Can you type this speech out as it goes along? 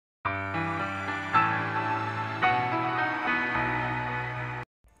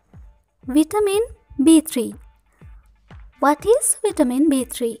Vitamin B3. What is vitamin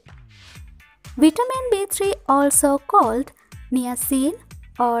B3? Vitamin B3, also called niacin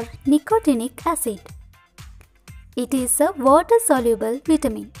or nicotinic acid. It is a water-soluble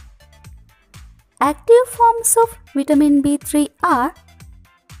vitamin. Active forms of vitamin B3 are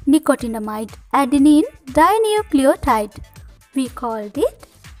nicotinamide adenine dinucleotide, we called it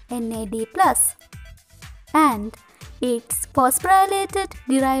NAD+, and its phosphorylated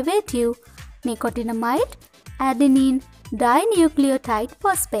derivative nicotinamide adenine dinucleotide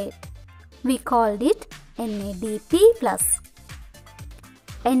phosphate, we called it NADP+.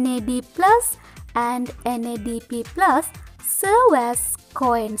 NAD+ and NADP+ serve as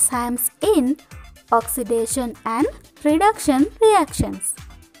coenzymes in oxidation and reduction reactions.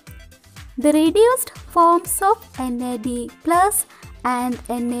 The reduced forms of NAD+ and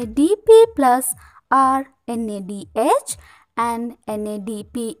NADP+ are NADH and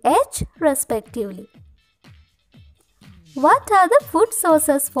NADPH respectively. What are the food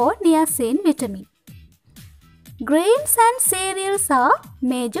sources for niacin vitamin? Grains and cereals are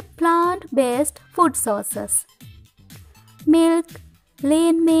major plant-based food sources. Milk,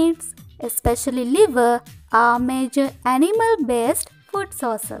 lean meats, especially liver, are major animal-based food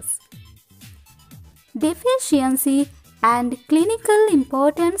sources. Deficiency and clinical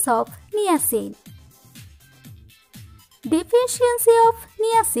importance of niacin. Deficiency of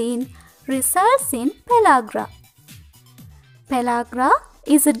niacin results in pellagra. Pellagra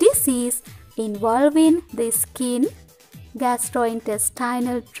is a disease involving the skin,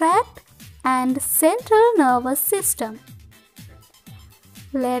 gastrointestinal tract, and central nervous system.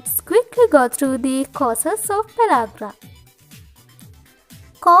 Let's quickly go through the causes of pellagra.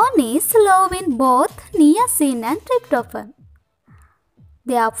 Corn is low in both niacin and tryptophan.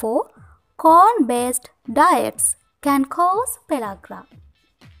 Therefore, corn-based diets can cause pellagra.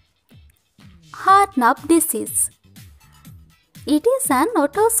 Hartnup disease. It is an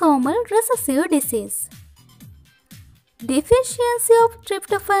autosomal recessive disease. Deficiency of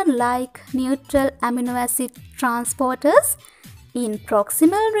tryptophan-like neutral amino acid transporters in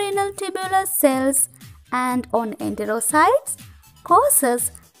proximal renal tubular cells and on enterocytes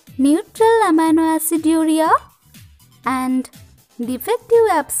causes neutral amino aciduria and defective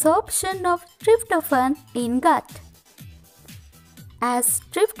absorption of tryptophan in gut. As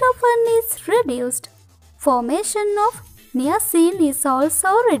tryptophan is reduced, formation of niacin is also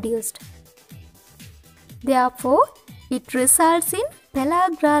reduced. Therefore, it results in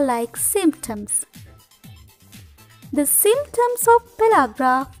pellagra-like symptoms. The symptoms of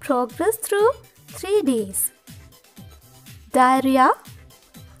pellagra progress through 3 days. Diarrhea,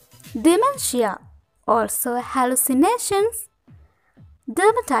 dementia, also hallucinations,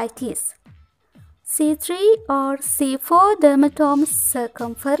 dermatitis, C3 or C4 dermatome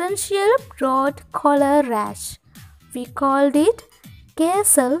circumferential broad collar rash. We called it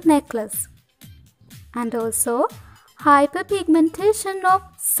Castle necklace. And also hyperpigmentation of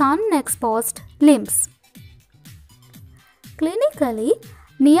sun-exposed limbs. Clinically,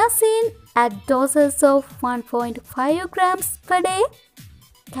 niacin at doses of 1.5 grams per day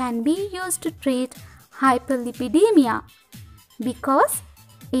can be used to treat hyperlipidemia because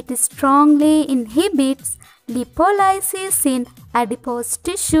it strongly inhibits lipolysis in adipose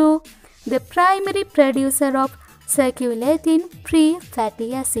tissue, the primary producer of circulating free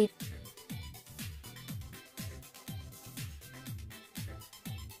fatty acid.